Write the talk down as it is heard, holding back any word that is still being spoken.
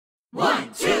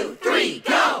1, 2, 3,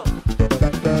 go!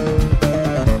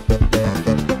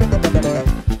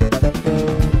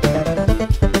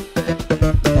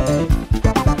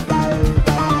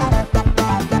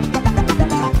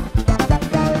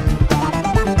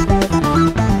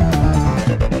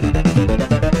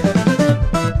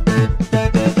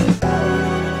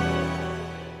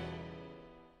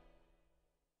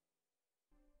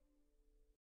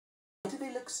 Do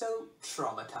they look so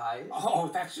traumatized?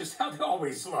 Oh, that's just how they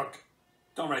always look.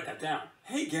 Don't write that down.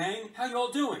 Hey, gang, how you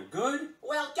all doing? Good?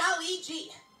 Well, golly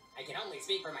gee, I can only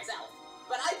speak for myself,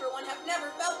 but I, for one, have never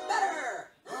felt better.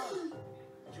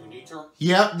 You need to...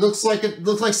 Yep, looks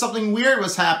like something weird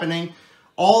was happening.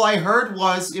 All I heard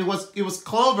was it was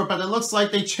Clover, but it looks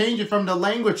like they changed it from the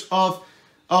language of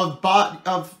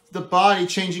the body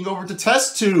changing over to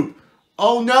test tube.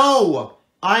 Oh no!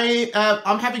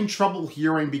 I'm having trouble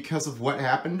hearing because of what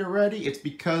happened already. It's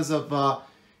because the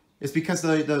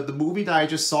movie that I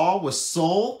just saw was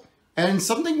Soul, and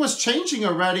something was changing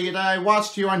already that I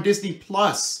watched here on Disney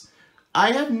Plus.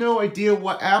 I have no idea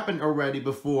what happened already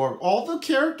before. All the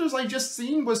characters I just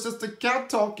seen was just the cat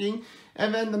talking,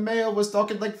 and then the male was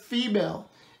talking like female.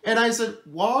 And I said,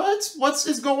 what? What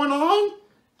is going on?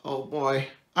 Oh boy.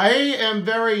 I am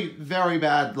very, very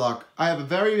bad luck. I have a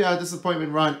very bad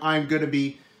disappointment run. I'm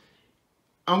gonna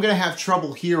have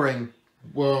trouble hearing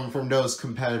from those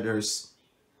competitors.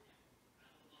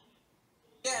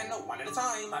 Yeah, no, one at a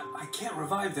time. I can't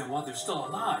revive them while they're still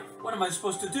alive. What am I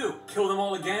supposed to do? Kill them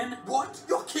all again? What?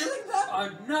 You're killing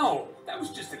them? No. That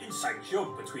was just an inside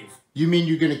joke between... You mean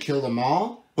you're gonna kill them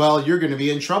all? Well, you're gonna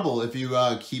be in trouble if you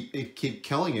keep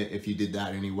killing it. If you did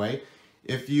that anyway,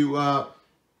 if you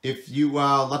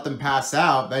let them pass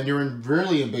out, then you're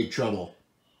really in big trouble.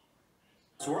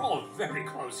 So we're all very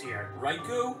close here, right,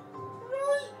 Goo?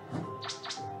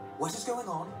 What is going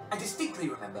on? I distinctly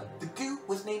remember the goo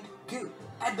was named Goo,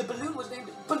 and the balloon was named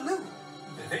Balloon.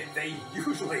 They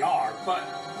usually are, but...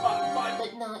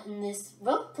 But not in this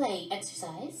roleplay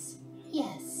exercise.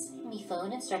 Yes,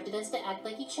 Miphone instructed us to act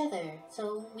like each other,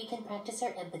 so we can practice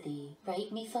our empathy. Right,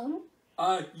 Miphone?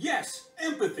 Yes,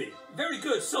 empathy. Very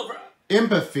good, Silver.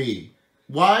 Empathy.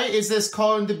 Why is this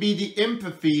calling to be the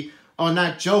empathy on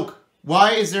that joke?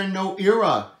 Why is there no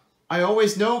era? I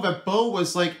always know that Bo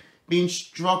was like being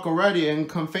struck already and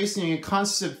facing a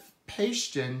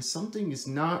constipation. Something is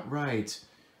not right.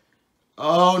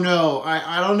 Oh no,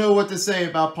 I don't know what to say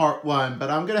about part 1, but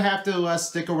I'm gonna have to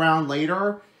stick around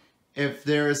later if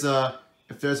there's a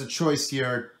choice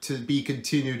here to be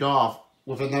continued off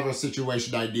with another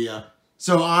situation idea.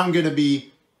 So I'm gonna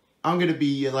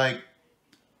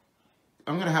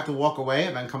have to walk away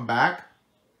and then come back,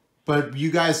 but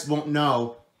you guys won't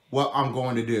know what I'm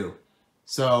going to do.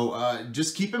 So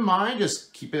just keep in mind,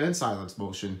 just keep it in silence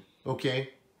motion, okay?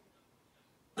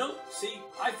 No, see,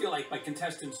 I feel like my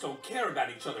contestants don't care about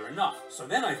each other enough. So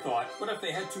then I thought, what if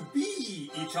they had to be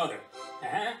each other?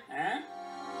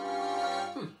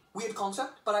 Weird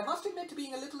concept, but I must admit to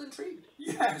being a little intrigued.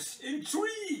 Yes,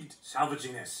 intrigued!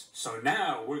 Salvaging this. So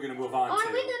now we're gonna move on to...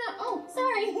 Are we gonna... Oh,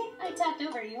 sorry. I tapped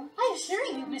over you. I assure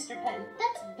you, Mr. Penn,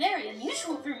 that's very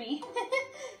unusual for me.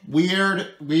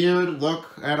 Weird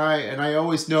look, and I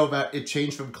always know that it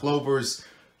changed from Clover's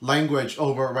language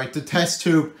over right to test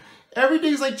tube.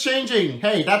 Everything's like changing.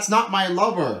 Hey, that's not my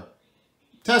lover.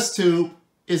 Test tube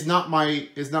is not my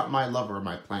lover,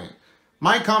 my plant.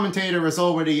 My commentator is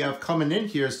already coming in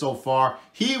here so far.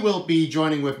 He will be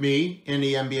joining with me in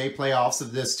the NBA playoffs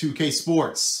of this 2K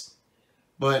Sports.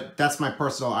 But that's my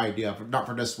personal idea, not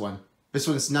for this one. This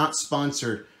one is not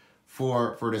sponsored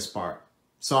for this part.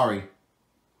 Sorry.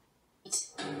 I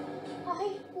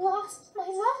lost my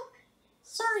luck.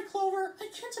 Sorry, Clover. I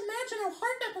can't imagine how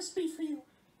hard that must be for you.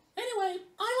 Anyway,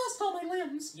 I lost all my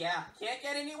limbs. Yeah, can't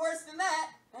get any worse than that.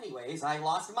 Anyways, I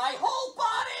lost my whole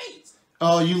body!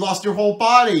 Oh, you lost your whole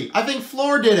body. I think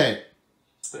Floor did it.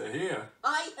 Stay here.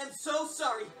 I am so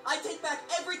sorry. I take back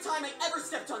every time I ever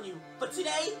stepped on you. But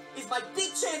today is my big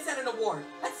chance at an award.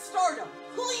 At Stardom.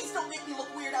 Please don't make me look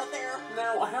weird out there.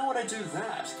 Now, how would I do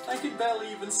that? I can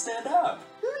barely even stand up.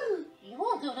 You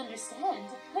all don't understand.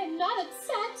 I'm not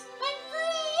upset. I'm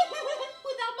free.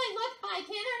 Without my luck, I can't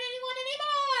hurt anyone anymore.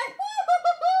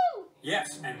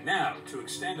 Yes, and now, to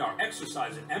extend our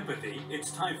exercise in empathy, it's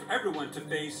time for everyone to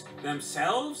face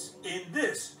themselves in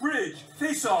this bridge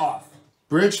face-off.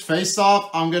 Bridge face-off?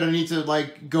 I'm gonna need to,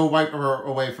 like, go wipe her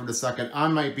away for a second. I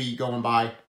might be going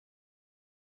by.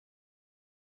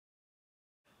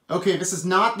 Okay, this is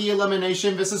not the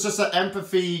elimination. This is just an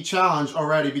empathy challenge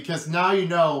already, because now you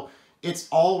know it's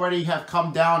already have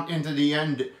come down into the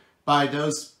end by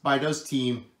those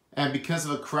team. And because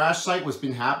of a crash site what's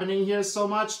been happening here so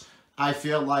much, I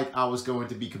feel like I was going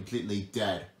to be completely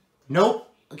dead. Nope,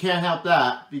 I can't help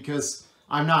that because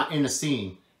I'm not in a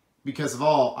scene. Because of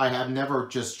all, I have never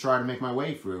just tried to make my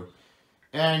way through.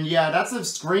 And yeah, that's the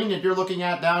screen that you're looking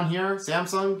at down here,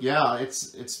 Samsung. Yeah,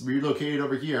 it's relocated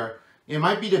over here. It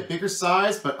might be the bigger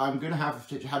size, but I'm gonna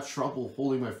have trouble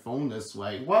holding my phone this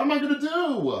way. What am I gonna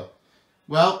do?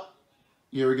 Well,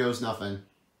 here goes nothing.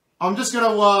 I'm just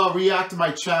gonna react to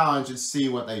my challenge and see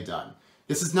what they've done.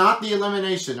 This is not the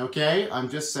elimination, okay? I'm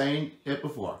just saying it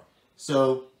before.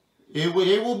 So, it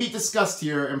will be discussed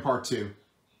here in part 2.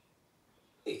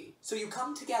 So you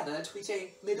come together to reach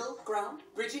a middle ground,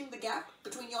 bridging the gap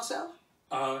between yourself?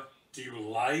 Do you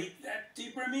like that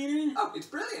deeper meaning? Oh, it's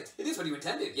brilliant. It is what you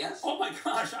intended, yes? Oh my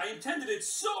gosh, I intended it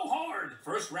so hard!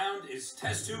 First round is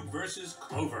Test Tube versus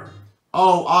Clover.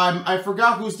 Oh, I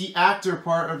forgot who's the actor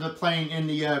part of the playing in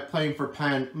the playing for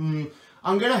Penn.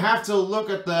 I'm gonna have to look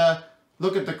at the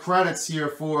credits here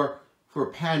for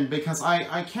Penn because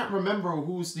I can't remember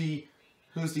who's the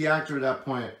actor at that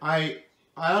point.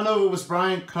 I don't know if it was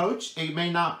Brian Coach. It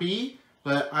may not be,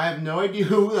 but I have no idea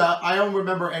who that. I don't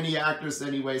remember any actors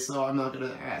anyway, so I'm not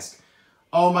gonna ask.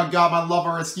 Oh my God, my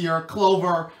lover is here,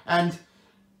 Clover and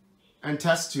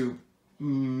Test Tube.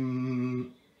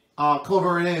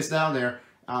 Clover it is down there.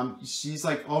 She's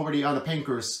like already on the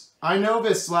Pinkers. I know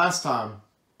this last time.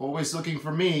 Always looking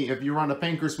for me if you're on the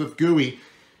Pinkers with Gooey.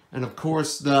 And of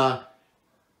course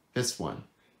this one.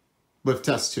 With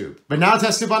Test Tube. But now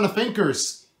Test Tube on the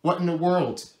Pinkers. What in the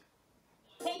world?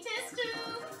 Hey, Test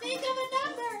Tube, think of a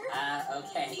number.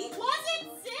 Okay. Was it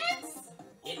 6?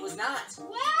 It was not. Well,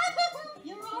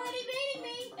 you're already baiting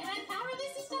me, and I'm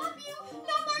powerless to stop you.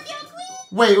 No more guilt,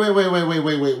 please. Wait.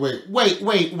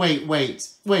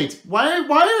 Why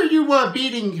are you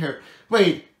beating her?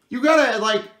 Wait, you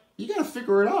gotta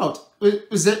figure it out.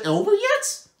 Is it over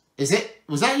yet?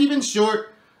 Was that even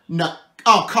short? No.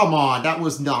 Oh, come on. That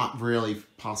was not really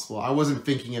possible. I wasn't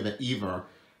thinking of it either.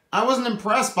 I wasn't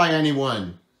impressed by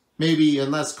anyone. Maybe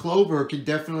unless Clover could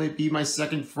definitely be my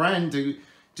second friend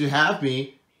to have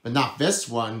me, but not this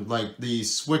one, like the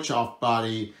switch-off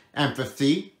body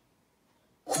empathy.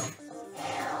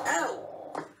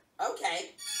 Oh,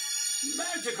 okay.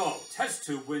 Magical! Test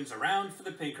Tube wins a round for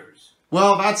the Pinkers.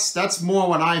 Well, that's more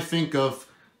when I think of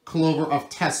Clover of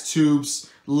Test Tube's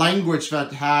language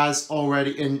that has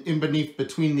already in beneath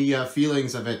between the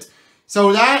feelings of it.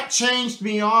 So that changed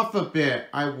me off a bit.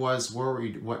 I was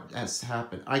worried what has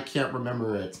happened. I can't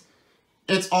remember it.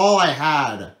 It's all I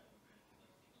had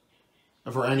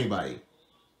for anybody.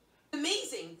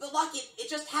 Amazing. The luck, it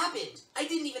just happened. I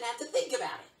didn't even have to think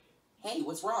about it. Hey,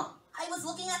 what's wrong? I was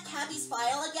looking at Cabby's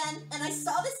file again, and I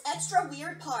saw this extra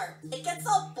weird part. It gets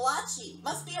all blotchy.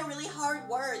 Must be a really hard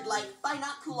word, like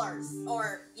binoculars,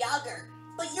 or Yager.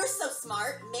 But you're so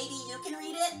smart, maybe you can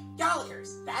read it?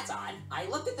 Gallagher's. That's odd. I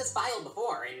looked at this file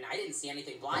before, and I didn't see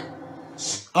anything blind.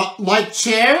 Like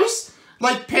chairs?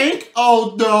 Like pink?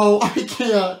 Oh no,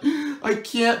 I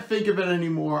can't think of it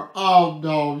anymore. Oh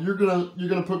no, you're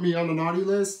gonna put me on the naughty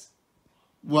list?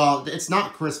 Well, it's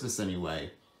not Christmas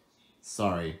anyway.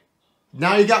 Sorry.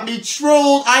 Now you got me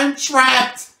trolled! I'm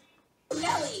trapped!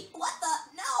 Nelly, what the?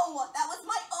 No! That was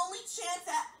my only chance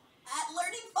at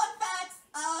learning fun facts!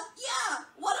 Yeah!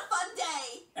 What a fun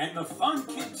day! And the fun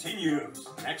continues.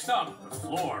 Next up, the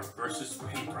floor versus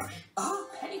paintbrush. Oh,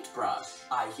 Paintbrush.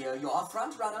 I hear you're a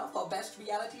front runner for Best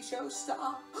Reality Show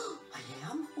Star. I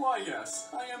am? Why, yes.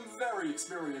 I am very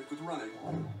experienced with running.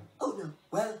 Oh no.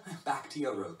 Well, back to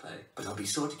your roleplay. But I'll be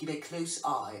sure to keep a close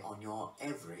eye on your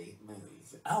every move.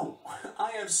 Ow,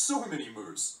 I have so many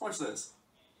moves. Watch this.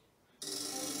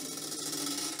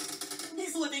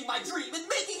 He's living my dream and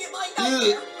making it my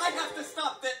nightmare. I have to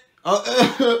stop it.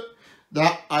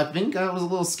 I think that was a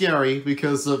little scary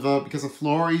because of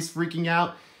Flory's freaking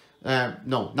out.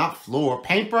 No, not Floor.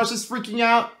 Paintbrush is freaking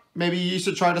out. Maybe you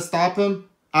should try to stop him.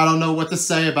 I don't know what to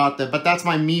say about that, but that's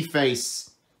my me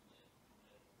face.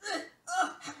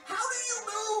 How do you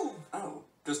move? Oh,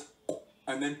 just...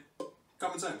 and then...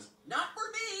 common sense. Not for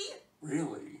me.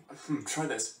 Really? Try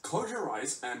this. Close your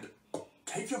eyes and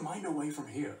take your mind away from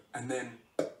here. And then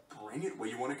bring it where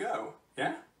you want to go.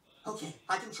 Yeah? Okay,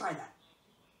 I can try that.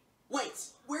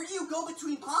 Wait, where do you go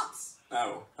between pops?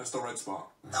 Oh, that's the red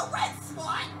spot. The red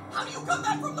spot? How do you come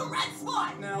back from the red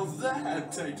spot? Now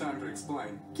that'd take time to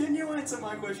explain. Can you answer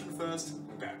my question first?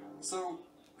 Okay, so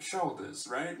shoulders,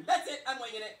 right? That's it, I'm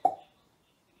winging it.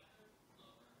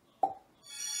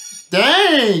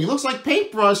 Dang, looks like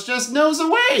Paintbrush just knows a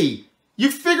way. You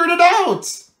figured it out.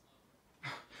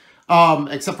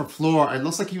 Except for Floor, it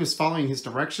looks like he was following his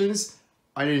directions.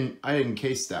 I didn't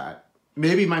case that.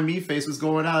 Maybe my me face was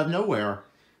going out of nowhere.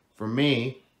 For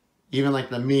me, Even like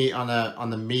the me on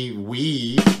the me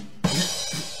Wii.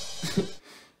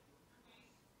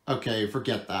 Okay,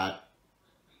 forget that.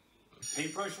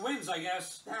 Paintbrush wins, I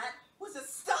guess. That was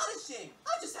astonishing!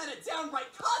 I just had a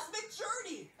downright cosmic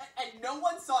journey! And no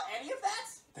one saw any of that?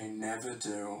 They never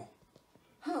do.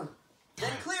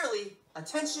 Then clearly,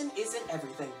 attention isn't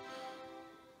everything.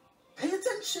 Pay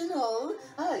attention, all.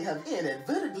 I have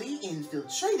inadvertently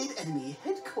infiltrated enemy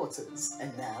headquarters,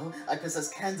 and now I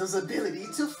possess Candle's ability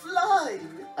to fly.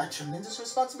 A tremendous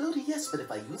responsibility, yes, but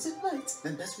if I use it right,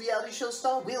 then Best Reality Show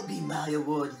Star will be my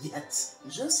award yet.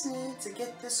 Just need to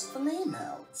get this flame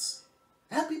out.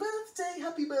 Happy birthday,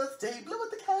 blow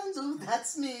out the candle,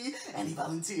 that's me. Any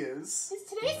volunteers? Is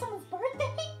today someone's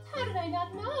birthday? How did I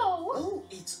not know? Oh,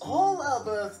 it's all our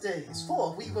birthdays,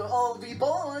 for we were all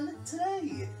reborn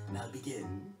today. Now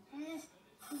begin. I'm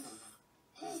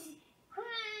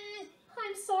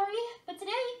sorry, but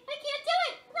today I can't do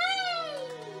it!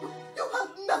 Hooray! You have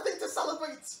nothing to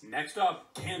celebrate! Next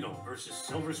up, Candle versus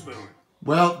Silver Spoon.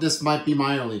 Well, this might be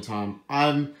my only time.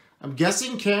 I'm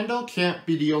guessing Candle can't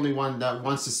be the only one that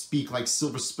wants to speak like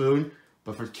Silver Spoon,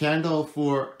 but for Candle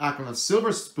for acting like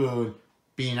Silver Spoon,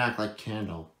 being act like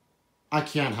Candle. I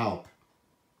can't help.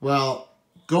 Well,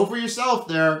 go for yourself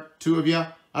there, two of you.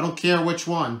 I don't care which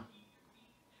one.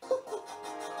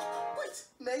 Wait,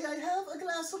 may I have a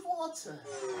glass of water?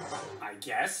 I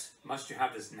guess. Must you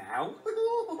have this now?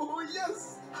 Oh,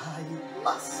 yes, I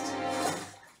must.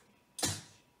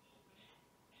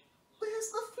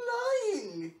 Where's the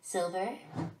flying? Silver,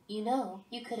 you know,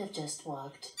 you could have just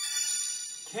walked.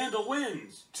 Candle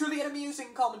wins. Truly an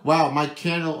amusing comment. Wow, my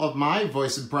Candle of my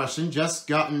voice impression just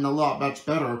gotten a lot much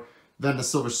better than the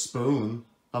Silver Spoon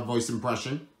of voice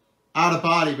impression. Out of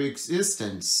body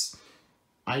existence.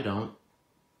 I don't.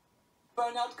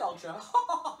 Burnout culture.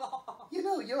 You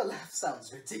know, your laugh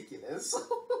sounds ridiculous.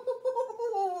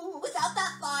 Without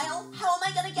that file, how am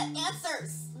I gonna get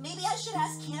answers? Maybe I should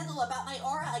ask Candle about my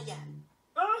aura again.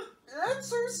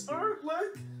 Answers are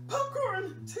like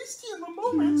popcorn, tasty in the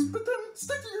moment, but then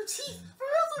stuck to your teeth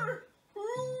forever.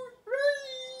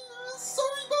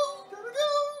 Sorry, Bo, gotta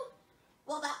go.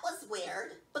 Well, that was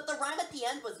weird, but the rhyme at the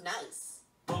end was nice.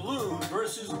 Balloon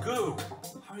versus Goo.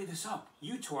 Hurry this up.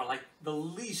 You two are like the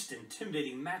least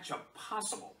intimidating matchup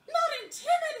possible. Not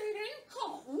intimidating?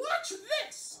 Oh, watch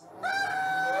this!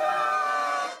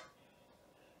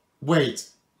 Wait,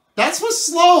 that's was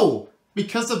slow!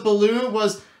 Because the balloon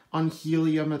was on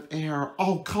helium of air.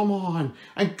 Oh, come on.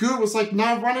 And Goo was like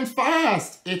not running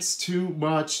fast. It's too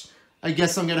much. I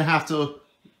guess I'm gonna have to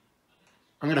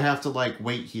like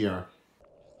wait here.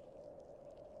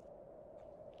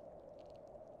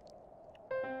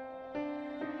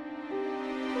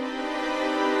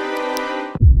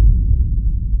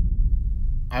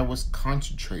 I was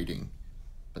concentrating,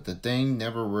 but the thing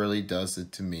never really does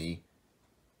it to me.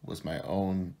 Was my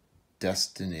own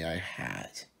destiny I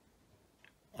had.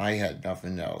 I had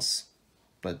nothing else,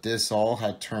 but this all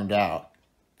had turned out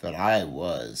that I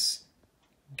was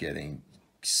getting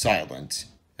silent,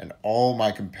 and all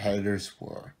my competitors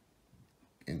were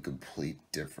in complete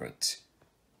different.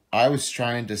 I was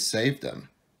trying to save them,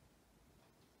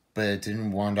 but it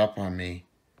didn't wind up on me.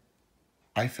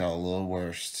 I felt a little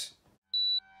worse.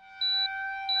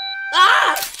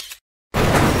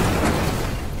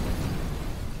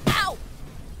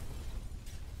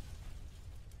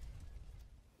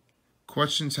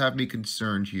 Questions have me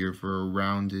concerned here for a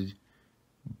rounded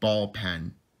ball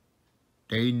pen.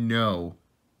 They know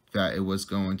that it was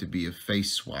going to be a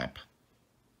face swap,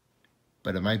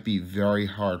 but it might be very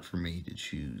hard for me to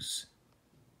choose.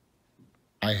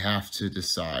 I have to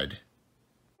decide.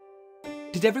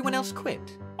 Did everyone else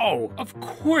quit? Oh, of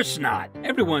course not.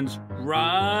 Everyone's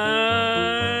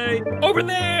right over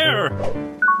there.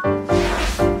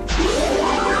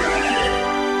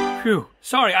 Phew.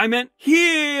 Sorry, I meant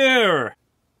here.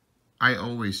 I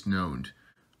always known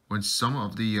when some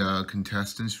of the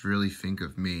contestants really think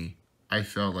of me, I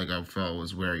felt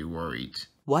was very worried.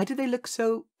 Why do they look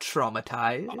so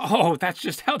traumatized? Oh, that's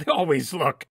just how they always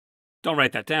look. Don't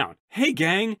write that down. Hey,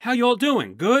 gang, how you all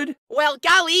doing? Good? Well,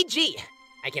 golly gee.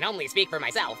 I can only speak for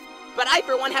myself, but I,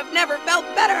 for one, have never felt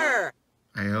better.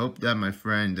 I hope that my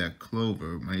friend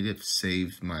Clover might have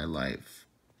saved my life.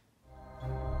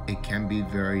 It can be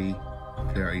very,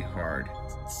 very hard.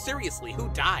 Seriously, who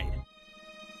died?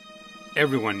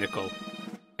 Everyone, Nickel.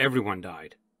 Everyone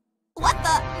died. What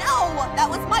the? No! That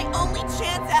was my only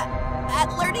chance at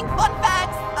learning fun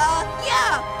facts.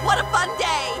 Yeah! What a fun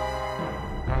day!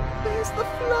 Where's the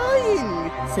flying?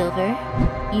 Silver,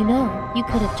 you know, you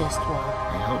could have just walked.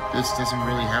 I hope this doesn't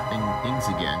really happen things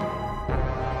again,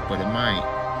 but it might.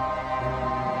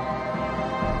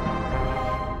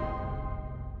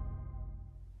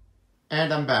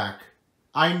 And I'm back.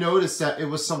 I noticed that it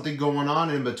was something going on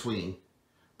in between.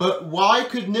 But why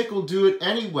could Nickel do it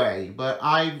anyway? But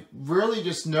I really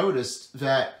just noticed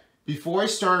that before I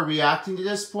started reacting to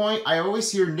this point, I always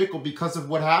hear Nickel because of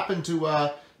what happened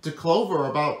to Clover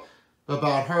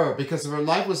about her, because her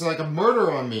life was like a murder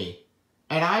on me.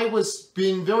 And I was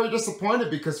being very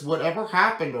disappointed because whatever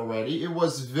happened already, it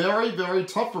was very, very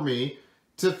tough for me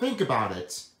to think about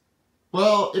it.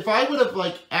 Well, if I would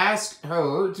have asked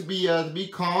her to be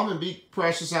calm and be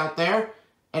precious out there,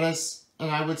 and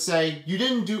I would say, you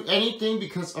didn't do anything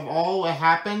because of all that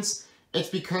happens, it's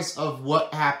because of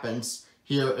what happens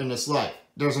here in this life.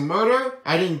 There's a murder,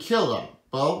 I didn't kill him.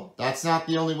 Well, that's not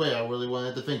the only way I really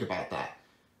wanted to think about that.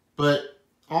 But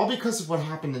all because of what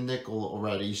happened to Nickel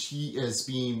already,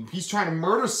 he's trying to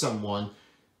murder someone,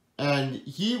 and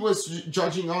he was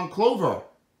judging on Clover.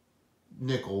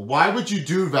 Nickel, why would you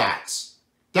do that?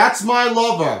 That's my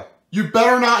lover. You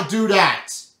better not do that.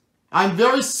 I'm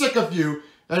very sick of you,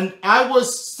 and I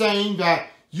was saying that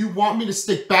you want me to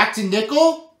stick back to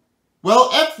Nickel? Well,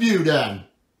 F you then.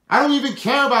 I don't even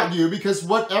care about you, because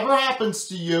whatever happens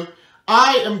to you,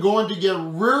 I am going to get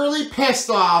really pissed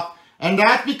off, and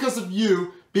that's because of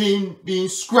you being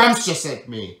scrumptious at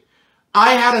me.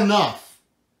 I had enough.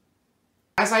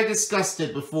 As I discussed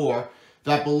it before,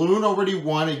 that Balloon already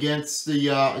won against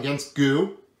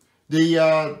Goo,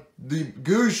 the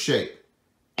Goo's shape,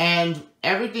 and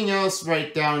everything else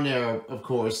right down there, of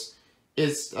course,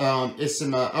 is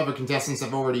some other contestants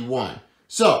have already won.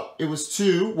 So it was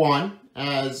 2-1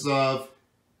 as of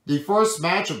the first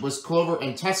matchup was Clover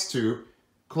and Test Tube,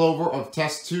 Clover of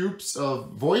Test Tube's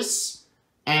of voice,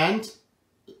 and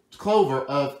Clover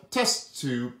of Test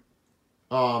Tube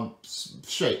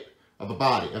shape of a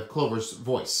body of Clover's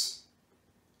voice.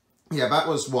 Yeah, that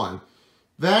was one.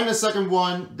 Then the second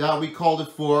one that we called it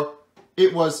for,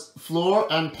 it was Floor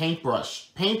and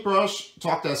Paintbrush. Paintbrush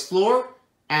talked as Floor,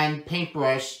 and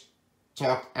Paintbrush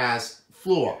talked as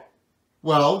Floor.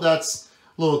 Well, that's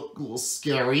a little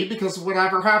scary because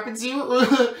whatever happens here,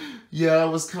 yeah, it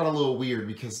was kind of a little weird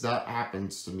because that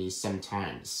happens to me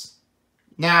sometimes.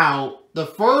 Now, the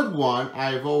third one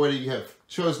I've already have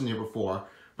chosen here before,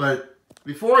 but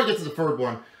before I get to the third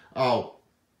one, oh,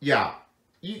 yeah.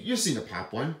 You've seen the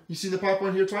pop one. You've seen the pop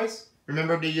one here twice?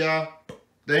 Remember the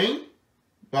thing?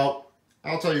 Well,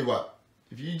 I'll tell you what.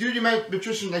 If you do your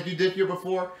nutrition like you did here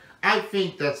before, I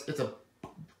think it's a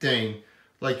thing.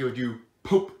 Like you would do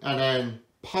poop and then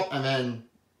pop and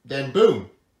then boom.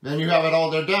 Then you have it all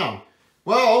there down.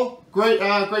 Well, great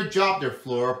job there,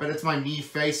 Floor. But it's my me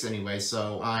face anyway,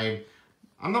 so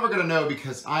I'm never gonna know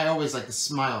because I always like to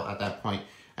smile at that point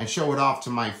and show it off to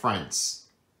my friends.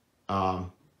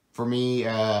 For me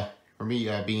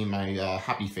being my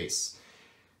happy face.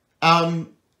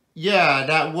 Yeah,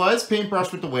 that was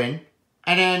Paintbrush with the win.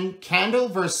 And then Candle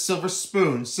versus Silver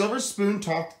Spoon. Silver Spoon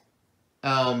talked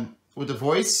with the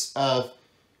voice of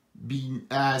being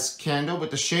as Candle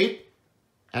with the shape,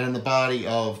 and in the body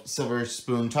of Silver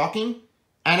Spoon talking.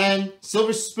 And then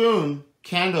Silver Spoon,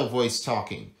 Candle voice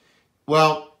talking.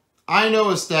 Well, I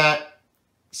noticed that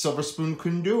Silver Spoon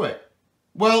couldn't do it.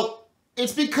 Well,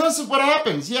 it's because of what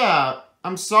happens. Yeah,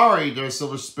 I'm sorry there,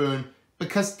 Silver Spoon,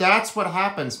 because that's what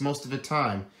happens most of the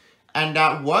time. And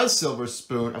that was Silver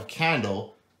Spoon of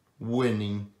Candle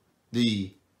winning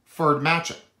the third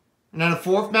matchup. And then the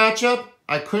fourth matchup,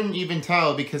 I couldn't even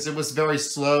tell because it was very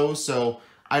slow, so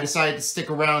I decided to stick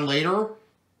around later.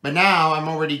 But now I'm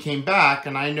already came back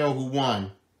and I know who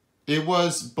won. It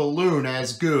was Balloon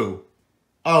as Goo.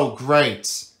 Oh,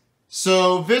 great.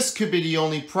 So this could be the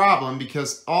only problem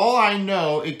because all I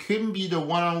know, it couldn't be the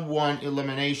one-on-one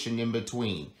elimination in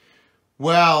between.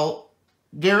 Well,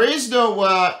 there is no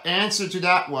answer to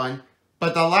that one,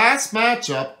 but the last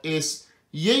matchup is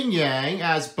Yin Yang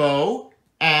as Bo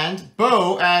and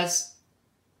Bo as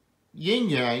Yin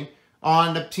Yang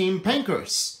on the Team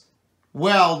Pinkers.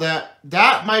 Well,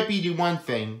 that might be the one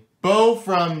thing. Bo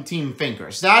from Team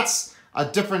Pinkers. That's a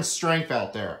different strength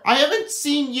out there. I haven't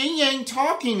seen Yin Yang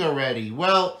talking already.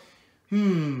 Well,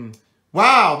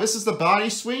 wow, this is the body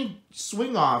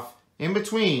swing off in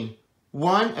between.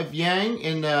 One of Yang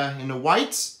in the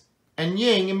whites and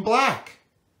Ying in black.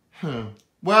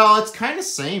 Well, it's kind of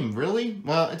same, really.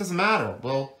 Well, it doesn't matter.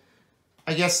 Well,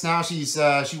 I guess now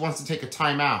she wants to take a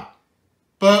timeout.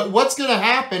 But what's gonna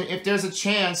happen if there's a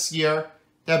chance here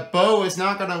that Bo is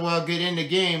not gonna get in the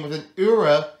game with an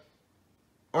Aura,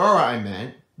 I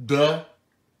meant, duh.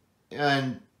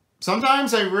 And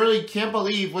sometimes I really can't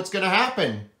believe what's gonna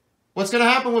happen. What's gonna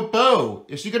happen with Bo?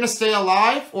 Is she gonna stay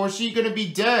alive or is she gonna be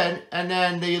dead and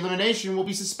then the elimination will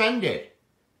be suspended?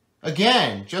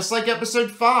 Again, just like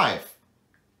episode 5.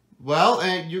 Well,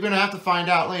 you're gonna have to find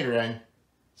out later then.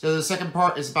 So the second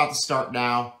part is about to start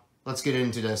now. Let's get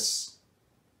into this.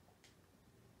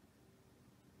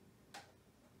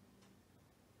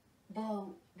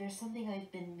 Bo, there's something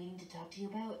I've been meaning to talk to you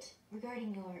about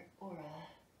regarding your aura.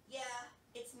 Yeah,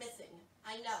 it's missing.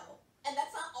 I know. And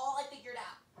that's not all I figured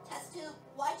out. Test tube,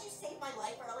 why'd you save my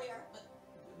life earlier?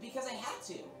 Because I had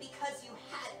to. Because you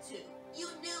had to. You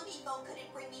knew Mifone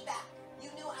couldn't bring me back. You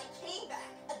knew I came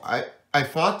back. I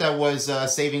thought that was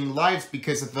saving lives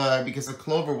because of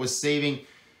Clover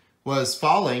was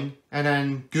falling, and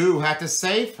then Goo had to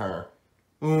save her.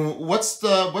 What's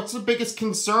the biggest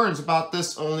concerns about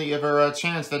this only ever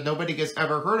chance that nobody has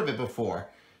ever heard of it before?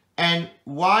 And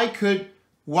why could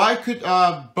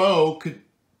Bo could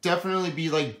definitely be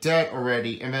like dead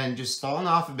already and then just falling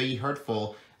off and be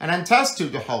hurtful, and then Test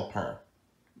Tube to help her?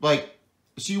 Like,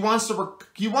 he wants to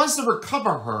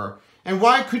recover her, and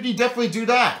why could he definitely do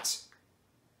that?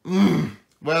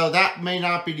 Well, that may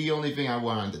not be the only thing I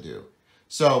wanted to do.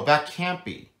 So that can't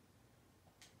be.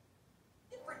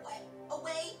 Different way. A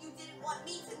way you didn't want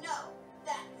me to know.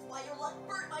 That is why your luck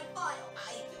burned my file.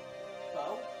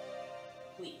 Bo?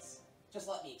 Please, just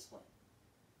let me explain.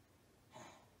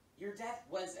 Your death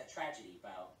was a tragedy,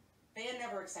 Bo. They had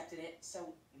never accepted it,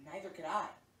 so neither could I.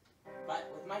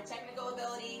 But with my technical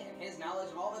ability and his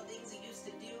knowledge of all the things he used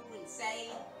to do and say,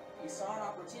 we saw an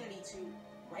opportunity to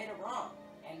right a wrong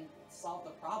and solve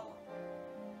the problem.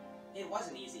 It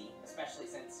wasn't easy, especially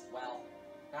since, well,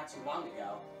 not too long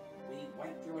ago, we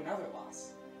went through another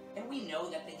loss. And we know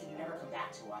that they can never come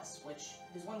back to us, which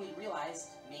is when we realized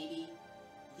maybe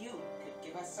you could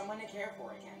give us someone to care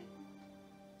for again.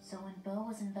 So when Bo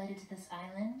was invited to this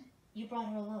island, you brought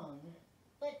her along.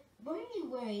 But weren't you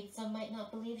worried some might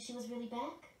not believe she was really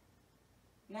back?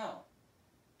 No.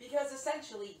 Because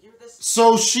essentially, you're this...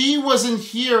 So she wasn't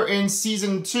here in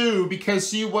Season 2 because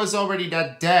she was already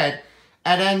dead.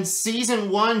 And then Season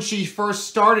 1, she first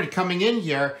started coming in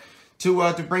here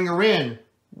to bring her in.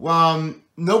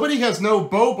 Nobody has known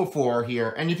Bo before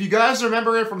here. And if you guys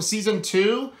remember it from Season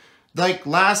 2, like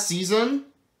last season,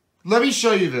 let me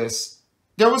show you this.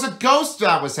 There was a ghost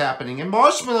that was happening, and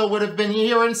Marshmallow would have been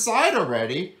here inside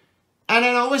already, and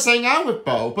then always hang out with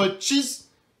Bo, but she's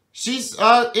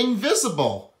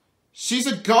invisible. She's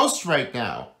a ghost right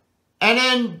now. And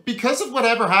then, because of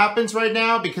whatever happens right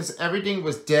now, because everything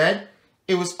was dead,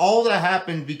 it was all that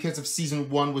happened because of Season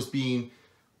 1 was being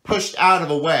pushed out of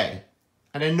the way.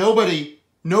 And then nobody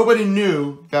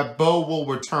knew that Bo will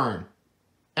return.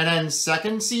 And then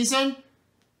second season,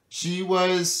 she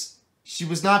was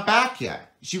not back yet.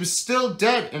 She was still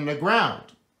dead in the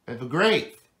ground, in the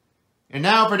grave. And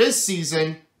now for this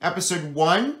season, episode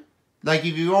 1, like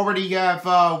if you already have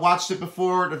watched it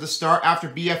before at the start after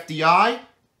BFDI,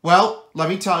 well, let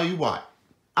me tell you what.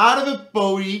 Out of the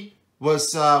Bodhi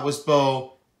was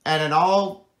Bo, and then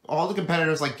all the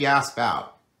competitors like gasped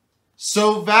out.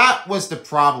 So that was the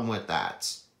problem with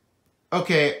that.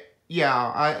 Okay,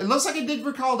 yeah, it looks like I did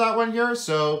recall that one here,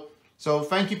 so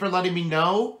thank you for letting me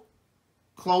know.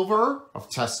 Clover of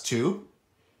Test Tube.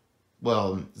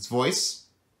 Well, his voice.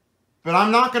 But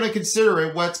I'm not going to consider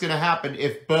it what's going to happen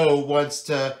if Bo wants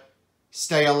to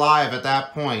stay alive at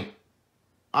that point.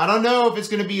 I don't know if it's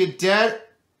going to be a dead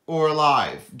or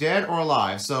alive. Dead or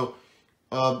alive. So,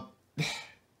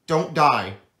 don't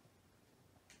die.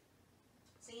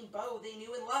 Same Bo they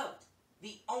knew and loved.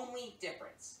 The only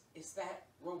difference is that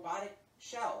robotic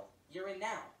shell you're in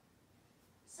now.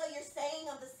 So you're saying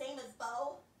I'm the same as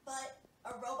Bo, but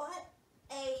a robot?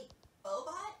 A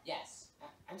Bobot? Yes.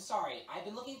 I'm sorry. I've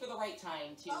been looking for the right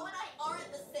time to... Bo and I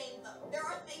aren't the same, though. There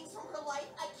are things from her life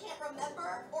I can't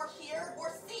remember, or hear,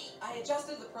 or see. I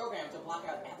adjusted the program to block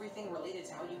out everything related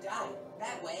to how you died.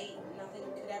 That way, nothing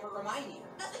could ever remind you.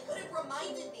 Nothing could have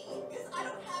reminded me, because I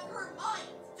don't have her mind.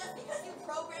 Just because you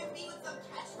programmed me with some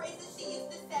catchphrases she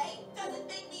used to say, doesn't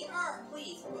make me her.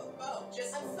 Please, Bo,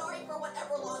 just... I'm sorry for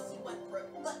whatever loss you went through,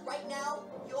 but right now,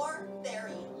 you're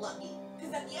very lucky.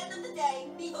 Because at the end of the day,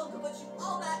 Bevo can put you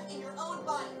all back in your own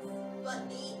bodies. But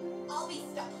me, I'll be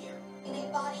stuck here, in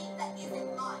a body that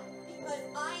isn't mine. Because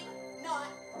I'm not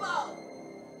Bo.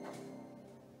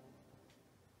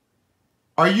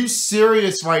 Are you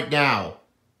serious right now?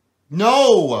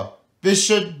 No! This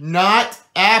should not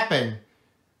happen.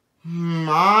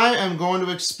 I am going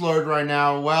to explode right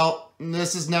now. Well,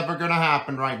 this is never going to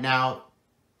happen right now.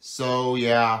 So,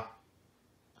 yeah.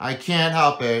 I can't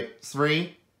help it.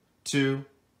 3, 2,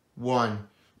 1.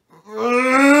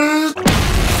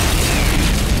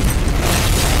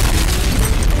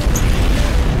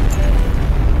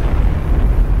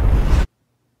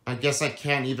 I guess I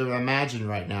can't even imagine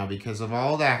right now because of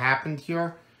all that happened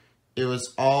here. it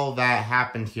was all that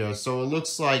happened here. So it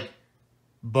looks like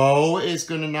Bo is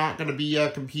not gonna be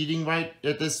competing right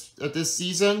at this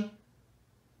season.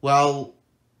 Well,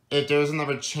 if there's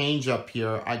another change up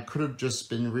here, I could have just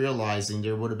been realizing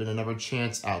there would have been another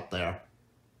chance out there.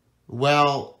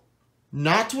 Well,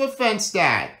 not to offense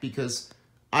that, because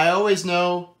I always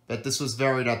know that this was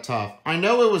very tough. I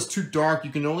know it was too dark.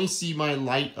 You can only see my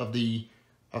light of the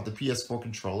PS4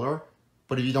 controller,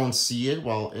 but if you don't see it,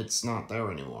 well, it's not there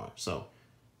anymore. So,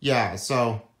 yeah.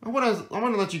 So I want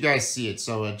to let you guys see it.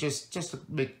 So just to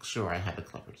make sure I have it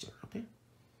covered, sir. Okay.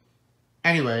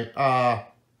 Anyway, I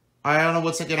don't know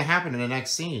what's going to happen in the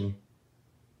next scene.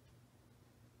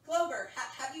 Clover,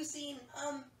 have you seen,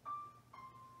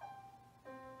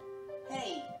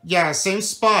 Hey. Yeah, same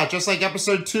spot, just like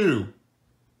episode 2.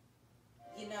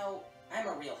 You know, I'm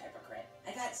a real hypocrite.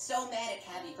 I got so mad at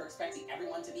Cabby for expecting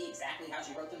everyone to be exactly how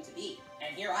she wrote them to be.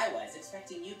 And here I was,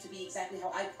 expecting you to be exactly how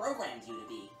I programmed you to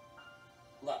be.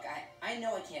 Look, I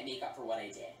know I can't make up for what I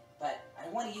did, but I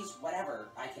want to use whatever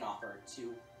I can offer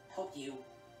to help you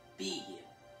be you.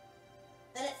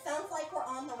 Then it sounds like we're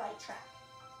on the right track.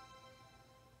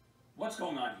 What's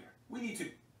going on here? We need to...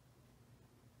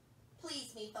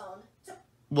 Please, me phone.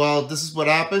 Well, this is what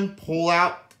happened. Pull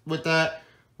out with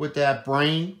that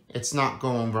brain. It's not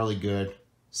going really good.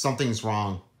 Something's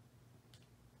wrong.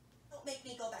 Don't make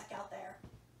me go back out there.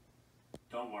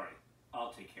 Don't worry.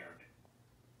 I'll take care of it.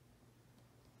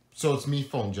 So it's me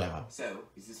phone job. So,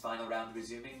 is this final round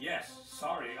resuming? Yes,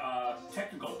 sorry,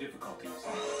 technical difficulties.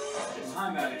 The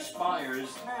timeout expires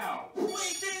now. We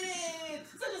did it!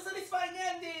 Such a satisfying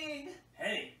ending!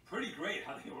 Hey, pretty great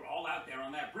how they were all out there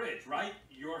on that bridge, right?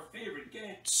 Your favorite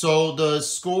game. So the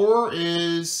score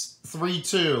is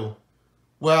 3-2.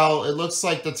 Well, it looks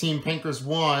like the Team Pinkers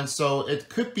won, so it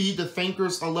could be the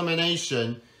Pinkers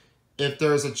elimination if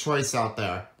there's a choice out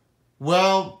there.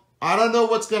 Well, I don't know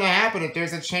what's going to happen if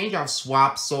there's a change-off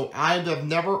swap, so I have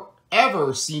never,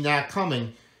 ever seen that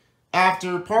coming.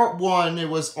 After part 1, it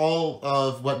was all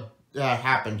of what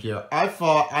happened here. I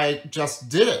thought I just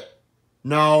did it.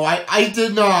 No, I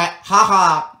did not.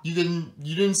 Haha. You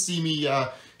didn't see me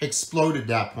explode at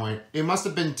that point. It must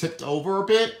have been tipped over a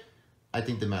bit. I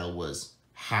think the metal was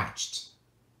hatched.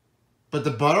 But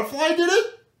the butterfly did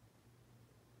it?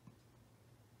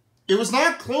 It was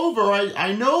not Clover.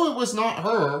 I know it was not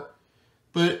her,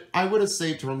 but I would have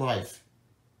saved her life.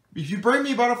 If you bring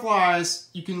me butterflies,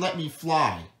 you can let me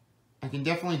fly. I can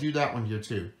definitely do that one here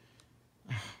too.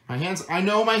 My hands, I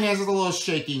know my hands are a little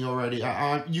shaking already.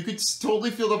 You could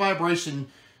totally feel the vibration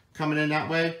coming in that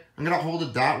way. I'm going to hold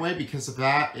it that way because of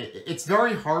that. It's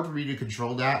very hard for me to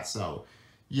control that. So,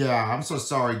 yeah, I'm so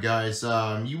sorry, guys.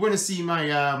 You wouldn't see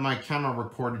my my camera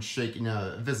recorded shaking,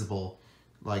 visible,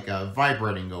 like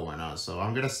vibrating going on. So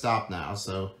I'm going to stop now.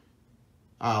 So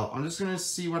I'm just going to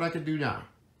see what I can do now.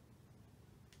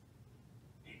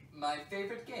 My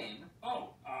favorite game.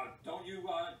 Oh, don't you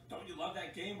love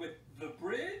that game with the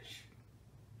bridge?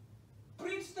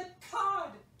 Bridge the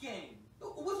card game.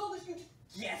 Was all this you just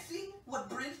guessing what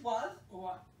bridge was?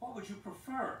 What would you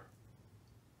prefer?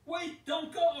 Wait,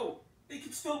 don't go. They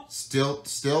can still...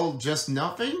 Still just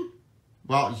nothing?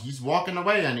 Well, he's walking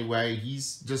away anyway.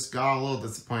 He's just got a little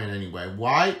disappointed anyway.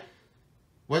 Why?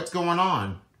 What's going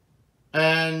on?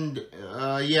 And,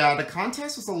 yeah, the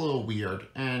contest was a little weird.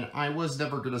 And I was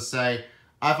never going to say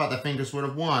I thought the Fingers would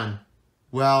have won.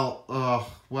 Well,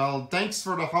 thanks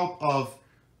for the help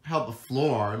of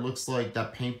Floor. It looks like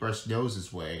that paintbrush knows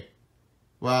his way.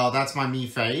 Well, that's my me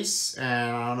face,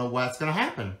 and I don't know what's going to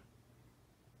happen.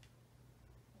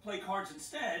 Play cards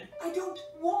instead. I don't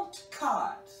want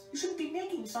cards. You shouldn't be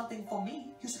making something for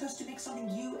me. You're supposed to make something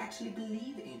you actually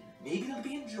believe in. Maybe it'll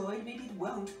be enjoyed, maybe it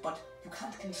won't, but you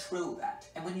can't control that.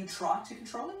 And when you try to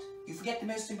control it, you forget the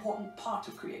most important part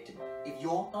of creating. If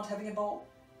you're not having a ball,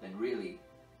 then really,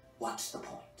 what's the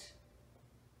point?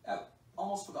 Oh,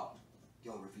 almost forgot.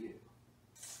 Your review.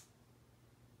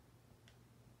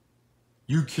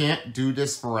 You can't do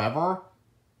this forever?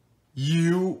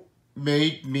 You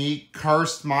made me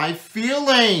curse my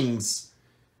feelings.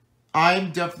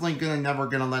 I'm definitely never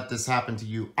gonna let this happen to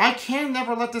you. I can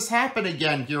never let this happen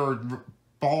again, your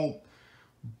ball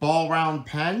round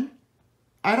pen.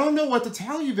 I don't know what to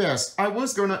tell you this. I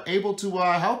was able to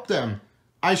help them.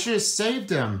 I should have saved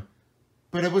them,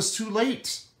 but it was too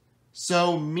late.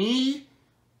 So me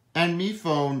and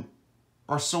MePhone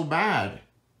are so mad.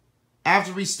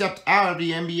 After we stepped out of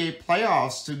the NBA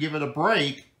playoffs to give it a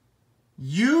break,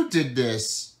 you did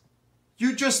this.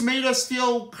 You just made us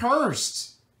feel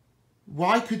cursed.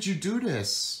 Why could you do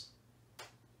this?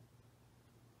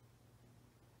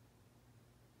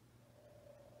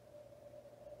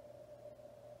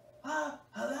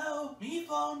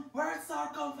 phone. Where's our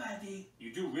confetti?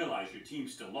 You do realize your team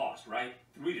still lost, right?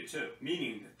 3-2,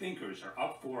 meaning the Thinkers are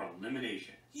up for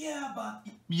elimination. Yeah,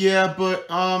 but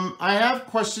I have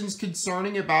questions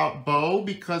concerning about Bo,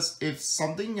 because if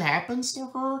something happens to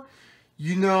her,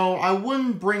 you know, I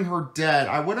wouldn't bring her dead.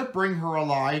 I wouldn't bring her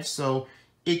alive, so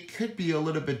it could be a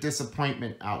little bit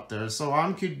disappointment out there. So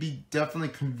I could be definitely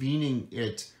convening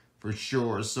it for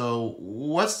sure. So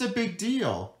what's the big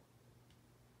deal?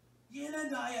 Yin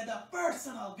and I had a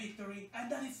personal victory,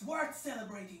 and that is worth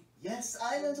celebrating. Yes,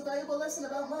 I learned a valuable lesson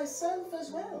about myself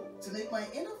as well. To make my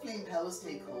inner flame powers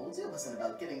take hold, it wasn't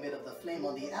about getting rid of the flame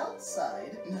on the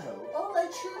outside. No, all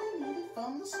I truly needed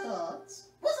from the start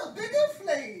was a bigger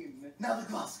flame. Now the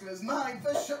Glasgow is mine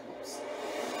for sure.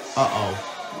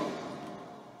 Uh-oh.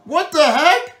 What the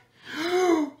heck?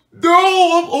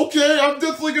 No, okay, I'm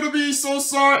definitely gonna be so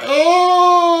sorry.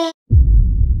 Oh!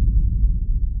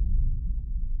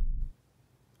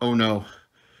 Oh no.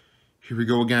 Here we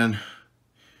go again.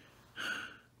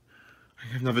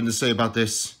 I have nothing to say about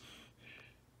this.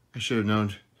 I should have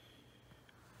known.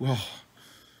 Well,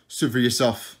 sue for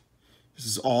yourself. This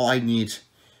is all I need.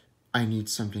 I need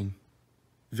something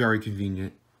very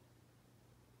convenient.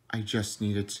 I just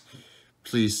need it.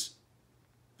 Please.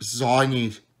 This is all I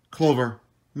need. Clover,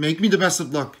 make me the best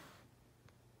of luck.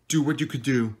 Do what you could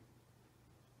do.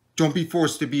 Don't be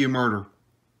forced to be a martyr.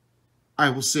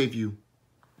 I will save you.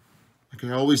 Like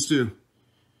I always do.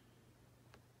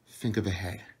 Think of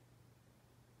ahead.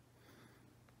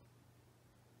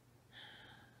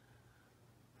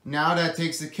 Now that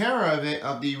takes care of it,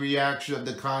 of the reaction of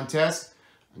the contest,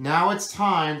 now it's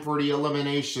time for the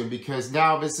elimination, because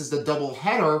now this is the double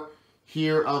header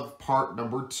here of part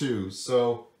number 2.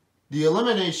 So the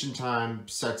elimination time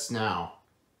sets now.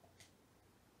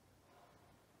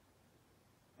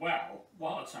 Well,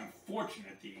 while it's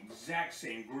unfortunate the exact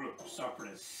same group suffered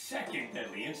a second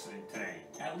deadly incident today,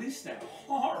 at least that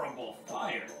horrible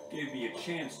fire gave me a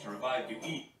chance to revive you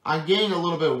each. I'm getting a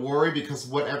little bit worried because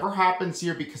whatever happens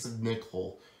here because of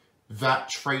Nickel, that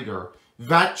traitor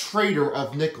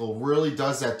of Nickel really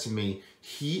does that to me.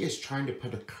 He is trying to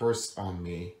put a curse on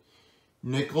me.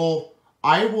 Nickel,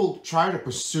 I will try to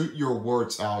pursue your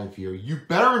words out of here. You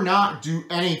better not do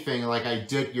anything like I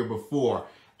did here before.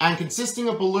 And consisting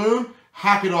of balloon,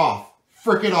 hack it off.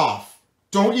 Frick it off.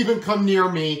 Don't even come near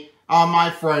me,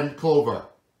 my friend Clover.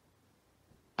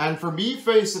 And for me,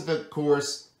 face of the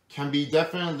course can be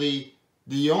definitely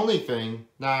the only thing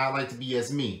that I like to be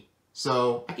as me.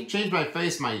 So I can change my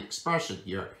face, my expression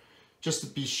here, just to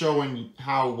be showing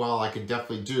how well I can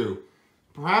definitely do.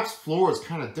 Perhaps floor is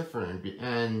kind of different,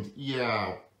 and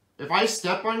yeah, if I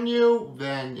step on you,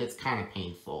 then it's kind of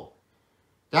painful.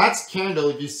 That's Candle,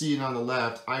 if you see it on the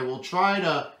left. I will try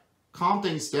to calm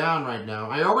things down right now.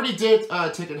 I already did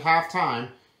take it half time,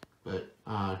 but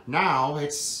now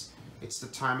it's the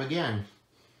time again.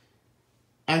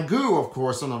 And Goo, of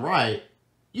course, on the right.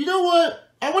 You know what?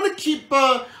 I want to keep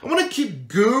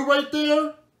Goo right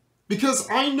there, because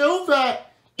I know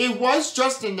that it was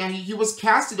Justin that he was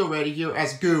casted already here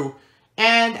as Goo,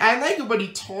 and I like it when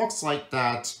he talks like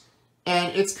that,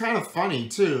 and it's kind of funny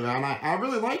too, and I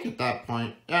really like it at that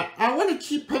point. And I want to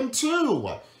keep him too,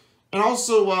 and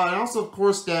also of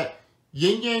course that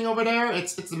Yin Yang over there.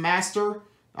 It's the master.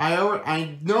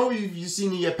 I know you've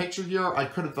seen the picture here. I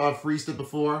could have freezed it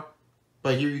before.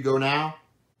 But here you go now.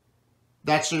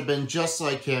 That should have been just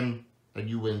like him, and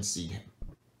you wouldn't see him.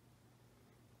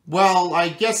 Well, I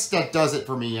guess that does it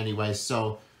for me anyway,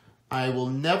 so I will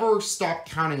never stop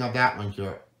counting on that one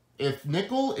here. If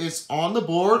Nickel is on the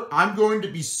board, I'm going to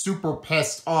be super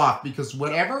pissed off, because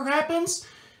whatever happens,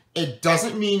 it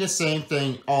doesn't mean the same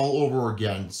thing all over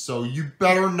again. So you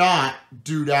better not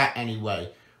do that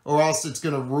anyway, or else it's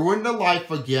going to ruin the life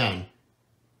again.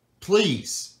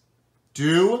 Please,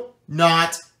 do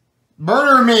not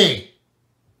murder me!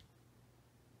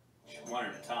 One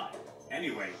at a time.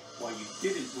 Anyway, while you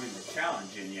didn't win the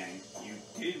challenge, Yin Yang, you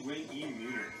did win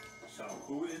immunity. So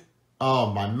who is...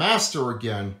 Oh, my master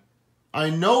again. I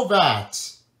know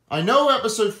that. I know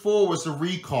episode 4 was the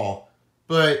recall,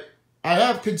 but I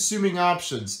have consuming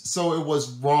options, so it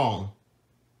was wrong.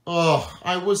 Ugh,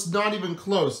 I was not even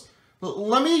close.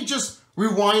 Let me just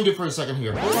rewind it for a second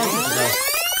here.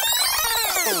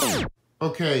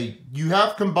 Okay, you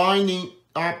have combining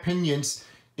opinions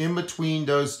in between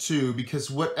those two, because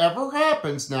whatever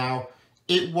happens now,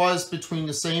 it was between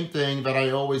the same thing that I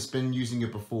always been using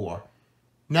it before.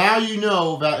 Now you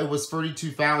know that it was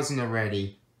 32,000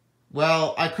 already.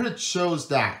 Well, I could have chose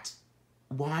that.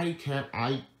 Why can't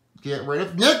I get rid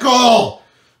of Nickel?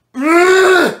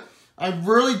 Ugh! I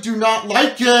really do not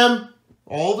like him.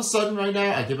 All of a sudden right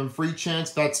now, I give him free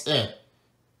chance, that's it.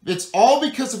 It's all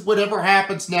because of whatever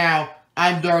happens now.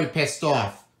 I'm very pissed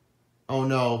off. Oh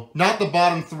no, not the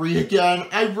bottom 3 again.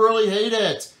 I really hate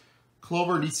it.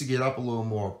 Clover needs to get up a little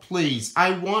more. Please,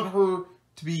 I want her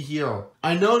to be here.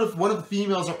 I know that one of the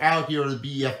females are out here to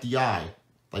be FDI.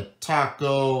 Like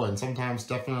Taco, and sometimes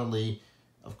definitely,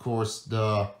 of course,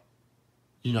 the,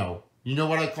 you know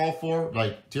what I call for?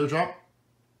 Like Teardrop?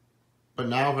 But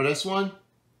now for this one?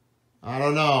 I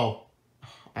don't know.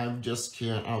 I just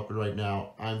can't help it right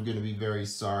now. I'm gonna be very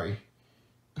sorry.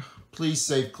 Please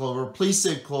save Clover. Please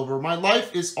save Clover. My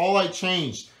life is all I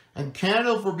changed. And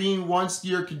Candle for being once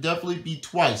here could definitely be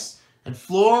twice. And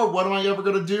Floor, what am I ever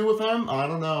gonna do with him? I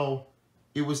don't know.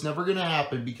 It was never gonna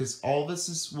happen because all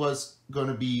this was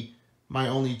gonna be my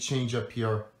only change up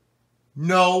here.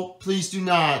 No, please do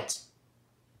not.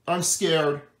 I'm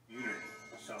scared.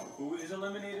 So, who is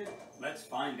eliminated? Let's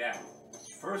find out.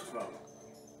 First vote.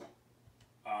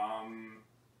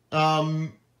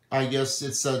 I guess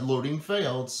it said loading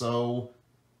failed, so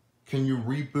can you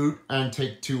reboot and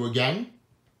take 2 again?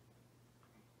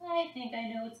 I think I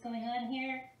know what's going on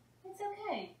here. It's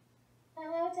okay.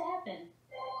 Allow it to happen.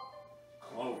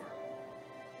 Clover.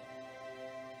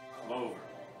 Clover.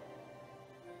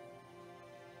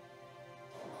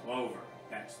 Clover.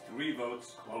 That's 3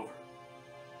 votes, Clover.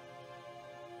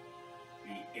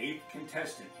 The 8th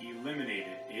contestant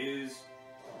eliminated is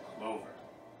Clover.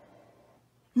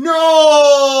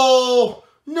 No!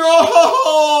 No!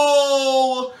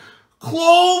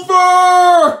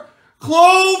 Clover!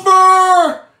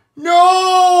 Clover!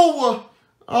 No!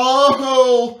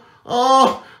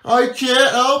 Oh, I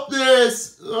can't help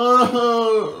this.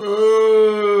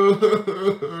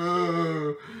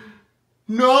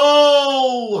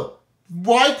 No!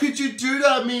 Why could you do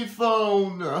that, me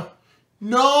phone?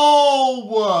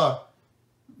 No!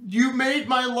 You made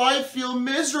my life feel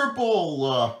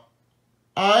miserable.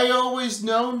 I always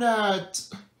known that.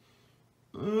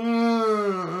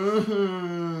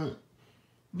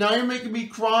 Now you're making me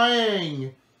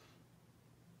crying.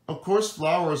 Of course,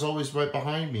 Flower is always right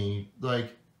behind me.